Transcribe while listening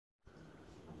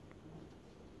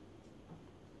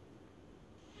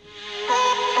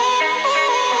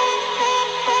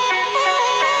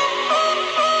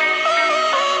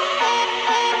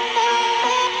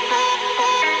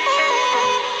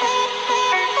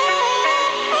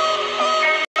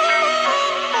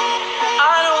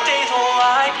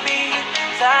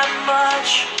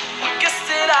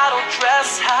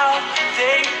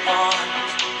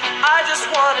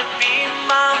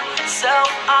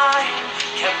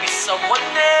someone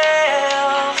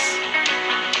else.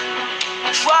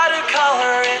 Try to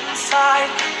color inside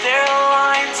their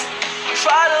lines.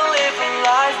 Try to live a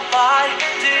life by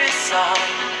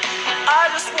design. I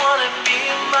just wanna be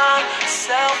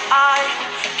myself. I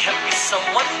can't be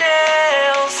someone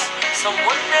else.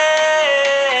 Someone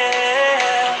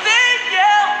else. They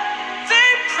yell, they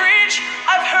preach.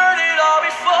 I've heard it all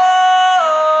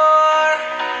before.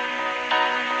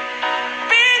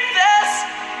 Be this,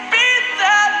 be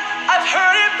that. I've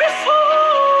heard it before.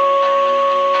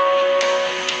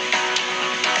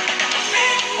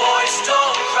 Big boys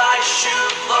don't cry,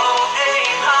 shoot low,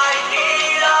 aim high,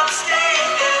 eat up, stay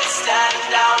thin, stand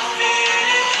down, fit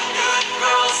in. Good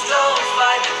girls don't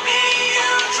fight, be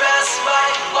you, dress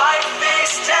right, white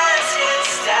face, tan skin,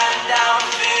 stand down,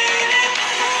 fit in.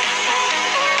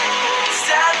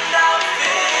 Stand down,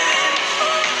 fit in.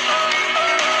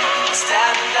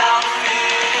 Stand down,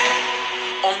 fit in.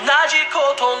 同じ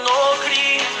ことの繰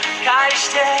り返し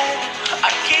て飽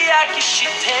き飽きして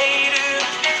いる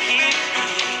日々、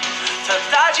た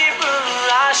だ自分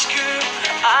らしく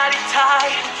ありたい、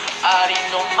あり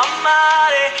のまま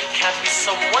で Can't be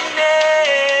someone else.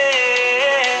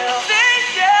 They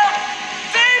yell,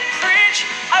 they preach,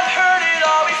 I've heard it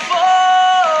all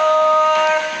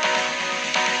before.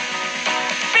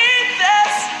 Be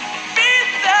this, be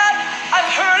that,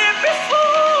 I've heard it before.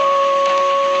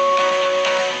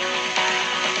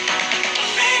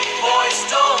 Big boys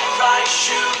don't cry,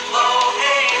 shoot low,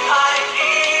 aim high,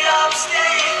 eat up,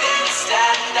 stay thin,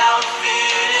 stand down,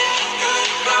 fit in. Good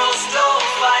girls don't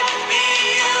fight, be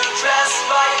you, dress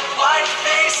right, white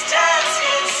face, tan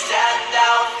skin, stand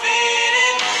down, fit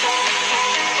in.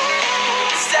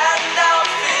 Stand down,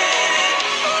 fit in.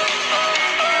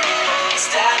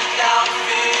 Stand down,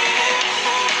 fit in.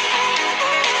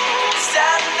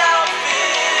 Stand down,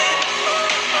 fit in.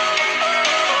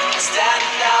 Stand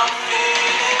down, fit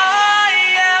in. I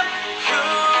am who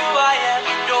I am,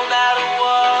 no matter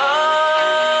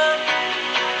what.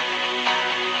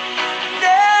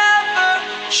 Never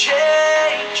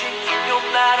changing, no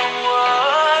matter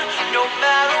what, no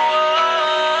matter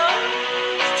what.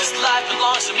 This life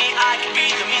belongs to me, I can be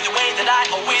the me the way that I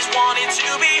always wanted to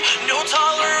be. No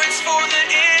tolerance for